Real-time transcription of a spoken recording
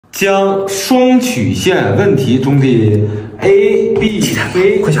将双曲线问题中的 a、b、c，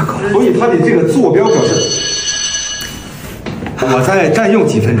 快下课了，所以它的这个坐标表示。 我再占用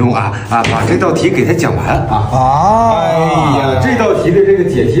几分钟把这道题给它讲完哎呀，这道题的这个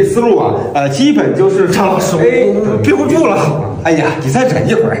解题思路基本就是张老师，憋不住了。哎呀，你再忍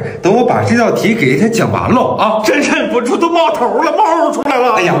一会儿，等我把这道题给它讲完了真忍不住都冒头了，冒出来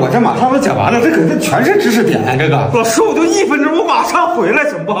了。哎呀，我这马上都讲完了，这可是全是知识点这个。老师，我就1分钟，我马上回来，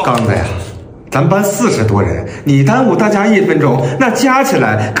行不？刚子呀。 咱班40多人，你耽误大家1分钟，那加起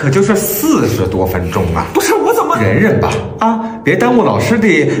来可就是40多分钟啊！不是我怎么忍忍吧别耽误老师的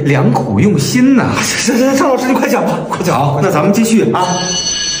良苦用心呐！是，赵老师你快讲吧，快讲。好，那咱们继续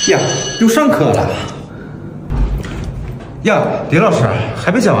呀，又上课了呀，李老师还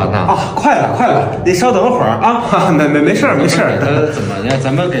没讲完呢快了，你稍等会儿没事儿怎么的？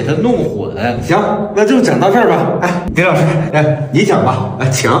咱们给他弄混。行，那就讲到这儿吧。李老师，你讲吧，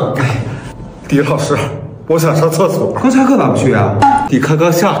请。 李老师，我想上厕所。刚下课咋不去啊？你刚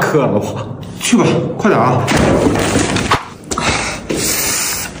刚下课了，我去吧，快点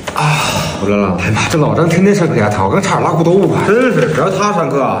回来了。哎呀妈，这老张天天上课牙疼，我刚差点拉裤兜子。真是，只要他上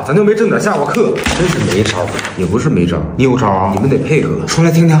课，咱就没正点下过课。真是没招，也不是没招，你有招你们得配合。说来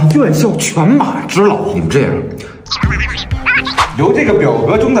听听，院校全马之劳。你们这样，由这个表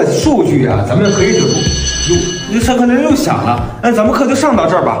格中的数据咱们可以得出。 哟，上课铃又响了，咱们课就上到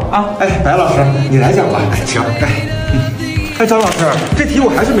这儿吧白老师，你来讲吧。行，张老师，这题我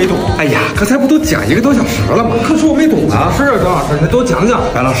还是没懂。哎呀，刚才不都讲1个多小时了吗？可是我没懂啊。是啊，张老师，你多讲讲。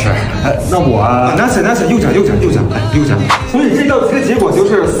白老师，那我那行，又讲。所以这道题的结果就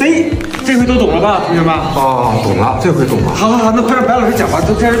是 C。 这回都懂了吧，同学们？懂了，这回懂了。好，那快让白老师讲吧，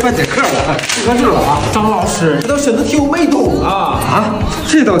都开始办节课了，不合适了张老师，这道选择题我没懂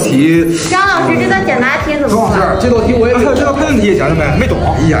这道题，张老师，这道简答题怎么办？这道题我也没懂。这道判断题也讲讲呗，没懂。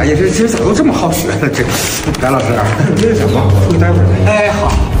哎呀，这咋都这么好学呢？这，白老师，接着讲吧，我出去待会儿。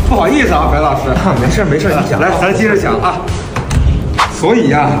好，不好意思白老师。没事，你讲。来，咱接着讲所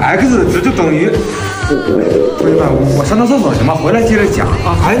以x 值就等于。 同学们，我上趟厕所行吗？回来接着讲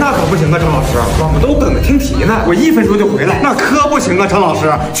那可不行啊，张老师，我们都等着听题呢。我1分钟就回来，那可不行啊，张老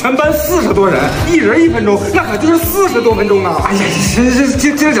师，全班40多人，1人1分钟，那可就是40多分钟啊！哎呀，行，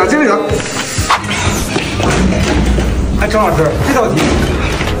接着讲。张老师，这道题，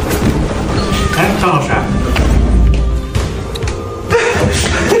张老师，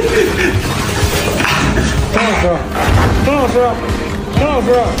张老师，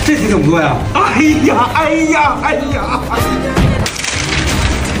这题怎么做呀？哎呀！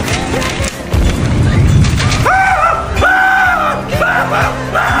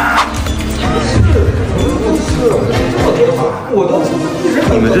我都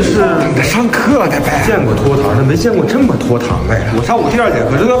你们这是等着上课的呗？见过拖堂的，没见过这么拖堂的呀！我上第2节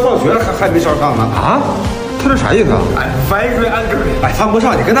课，这都要放学了还没上呢他这啥意思？Very angry。谈不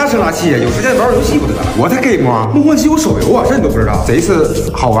上，你跟他生啥气呀？有时间玩玩游戏不得了？我才 game 梦幻西游手游这你都不知道？这一次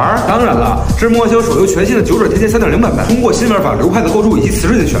好玩？当然了，这是梦幻西游手游全新的9.天天3.0版本，通过新玩法、流派的构筑以及词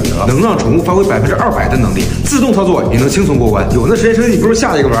缀的选择，能让宠物发挥200%的能力，自动操作也能轻松过关。有那时间生气，你不如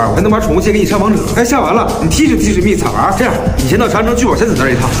下一个玩，我还能把宠物先给你上王者。下完了，你提示密咋玩？这样，你先到长城聚宝仙子那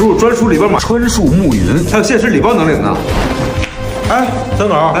儿一趟，输入专属礼包码川树暮云，还有限时礼包能领呢。张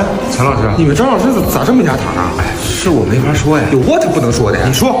老，陈老师，你们张老师咋这么压堂啊？是我没法说呀，有 what 不能说的呀。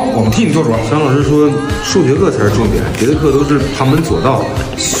你说，我们替你做主。张老师说，数学课才是重点，别的课都是旁门左道，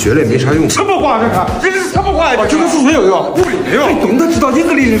学了也没啥用。什么话这是什么话呀？就跟数学有用，物理没用。还懂得知道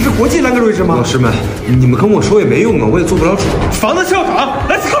English是国际language吗？老师们，你们跟我说也没用我也做不了主。房子校长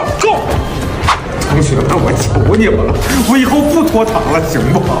 ，Let's go。同学们，我求你们了，我以后不拖堂了，行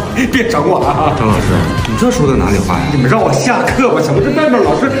不？别整我了张老师，你这说的哪里话呀？你们让我下课吧，行不？这外面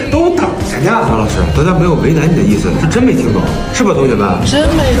老师都等着呢。张老师，大家没有为难你的意思，是真没听懂，是吧，同学们？真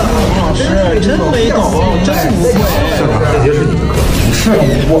没懂，老师，真没懂，真不会。校长，这节是你的课。是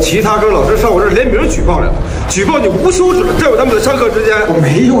我，其他跟老师上我这儿联名举报了，举报你无休止占用他们的上课时间。我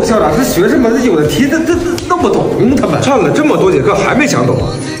没有，校长是学生们有的题这弄不懂，他们上了这么多节课还没想懂，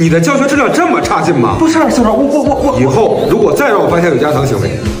你的教学质量这么差劲吗？不是，校长，我以后如果再让我发现有加堂行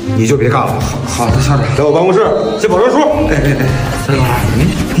为，你就别干了。好的，校长，在我办公室写保证书。三哥，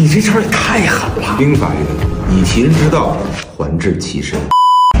你这招也太狠了。兵法云：以其人之道，还治其身。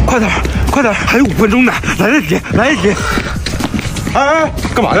快点，还有5分钟呢，来一题。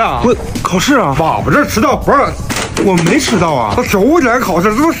干嘛呀？我考试啊！我这迟到不让，我没迟到啊！都9点考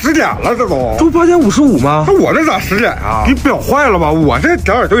试，这都10点了，这都8点55吗？我这咋10点啊？你表坏了吧？我这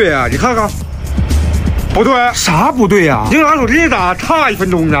点对呀，你看看。不对，啥不对呀？你拿手机咋差1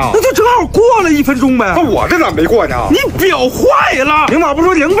分钟呢？那就正好过了1分钟呗。那我这咋没过呢？你表坏了，领导不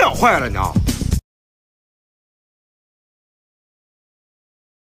说领表坏了呢？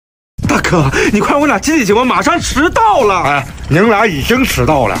大哥，你快让我俩进去行吗？马上迟到了。哎，您俩已经迟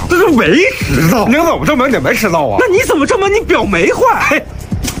到了，这是没迟到。您怎么证明你没迟到啊？那你怎么证明你表没坏？嘿，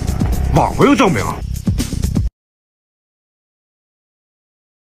往回又证明。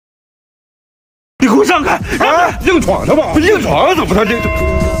你给我让开！哎，硬闯的吧？硬闯怎么他这？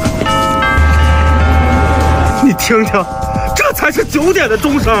你听听，这才是9点的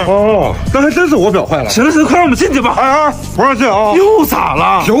钟声。哦，那还真是我表坏了。行了行了，快让我们进去吧。哎，不让进啊！又咋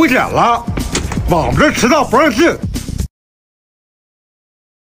了？9点了，我们这迟到不让进。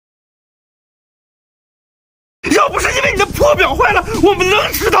要不是因为你的破表坏了，我们能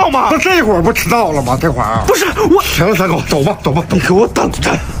迟到吗？那这会儿不迟到了吗？这会儿不是我。行了，三狗，走吧，走吧，你给我等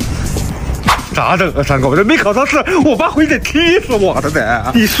着。咋整啊，三狗？这没考上试，我爸回去得踢死我了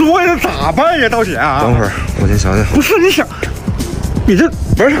得。你说呀，咋办呀，道姐？等会儿，我先想想。不是，你想，你这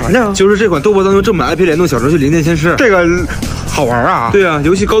玩啥呢？就是这款豆瓣当中正版 IP 联动小程序《零电先师》，这个好玩啊！对啊，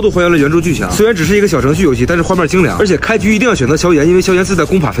游戏高度还原了原著剧情。虽然只是一个小程序游戏，但是画面精良，而且开局一定要选择消炎，因为消炎自带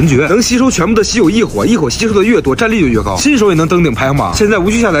功法焚绝，能吸收全部的稀有异火，异火吸收的越多，战力就越高，新手也能登顶排行榜。现在无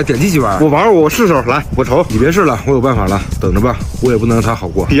需下载，点击即玩。我玩，我试试。来，我瞅。你别试了，我有办法了，等着吧，我也不能让他好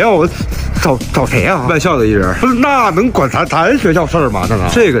过。别我找谁啊？外校的一人。不是，那能管咱学校事儿吗？那能？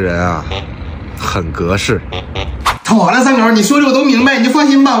这个人啊，很格式。妥了，三狗，你说的我都明白，你就放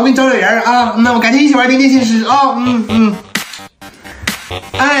心吧，我给你找找人啊。那我改天一起玩《零电先师》啊。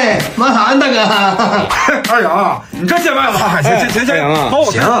哎，忙啥呢，大哥？二阳，你这见外了。行，二阳啊，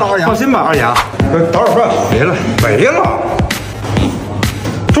行，二阳，放心吧，二阳。打点饭，没了。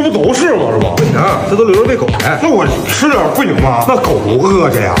这不都是吗？是吧？不行，这都留着喂狗呢。那我吃点不行吗？那狗饿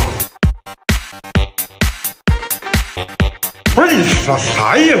着呀。不是你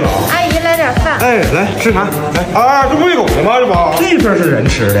啥意思啊？阿姨来点饭。哎，来吃啥？来啊，这不喂狗呢吗？这不，这份是人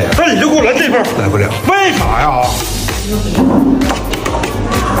吃的呀。那你就给我来这份。来不了。为啥呀？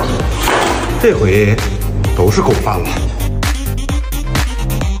这回都是狗饭了。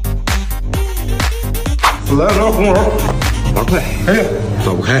来盒红楼，玩快。哎呀，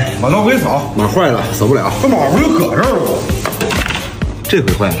走不开，马上回扫。马坏了，走不了。这马不就搁这儿了吗？这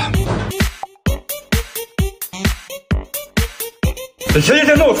回坏了。行，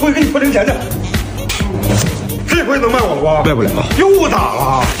那我出去给你付零钱去。这回能卖我了吧？卖不了。又咋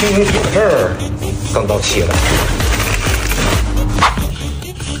了？经营所的事儿刚到期了。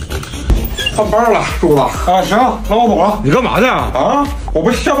换班了，柱子啊，行，那我走了。你干嘛去啊？啊，我不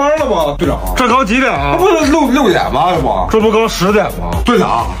是下班了吗，队长？这刚几点啊？不是六点吗？这不刚10点吗？队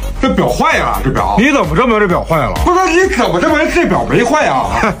长，这表坏了，这表。你怎么证明这表坏了？不是，你怎么证明这表没坏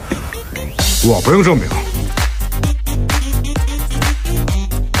啊？我不用证明。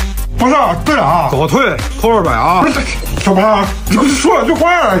不是，队长，早退，扣200啊！不是，小胖，你快说2句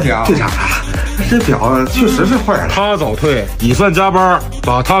话啊你！队长，这表确实是坏了。他早退，你算加班，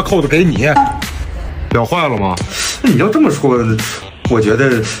把他扣的给你。表坏了吗？那你要这么说，我觉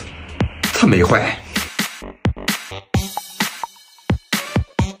得他没坏。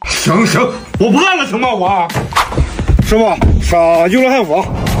行，我不干了，行吗？我师傅上优乐汉府。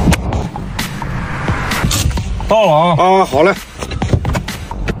到了啊！啊，好嘞。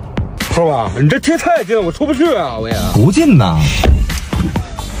师傅，你这贴太近了，我出不去啊！我也不近呐。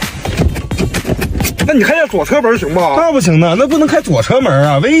那你开下左车门行吗？那不行呢，那不能开左车门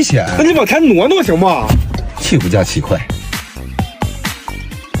啊，危险。那你往前挪行吗？气不加气快。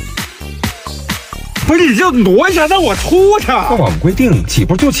不是，你就挪一下，让我出去。那我们规定起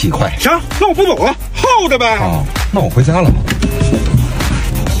步就起快。行，那我不走了，耗着呗。啊，那我回家了。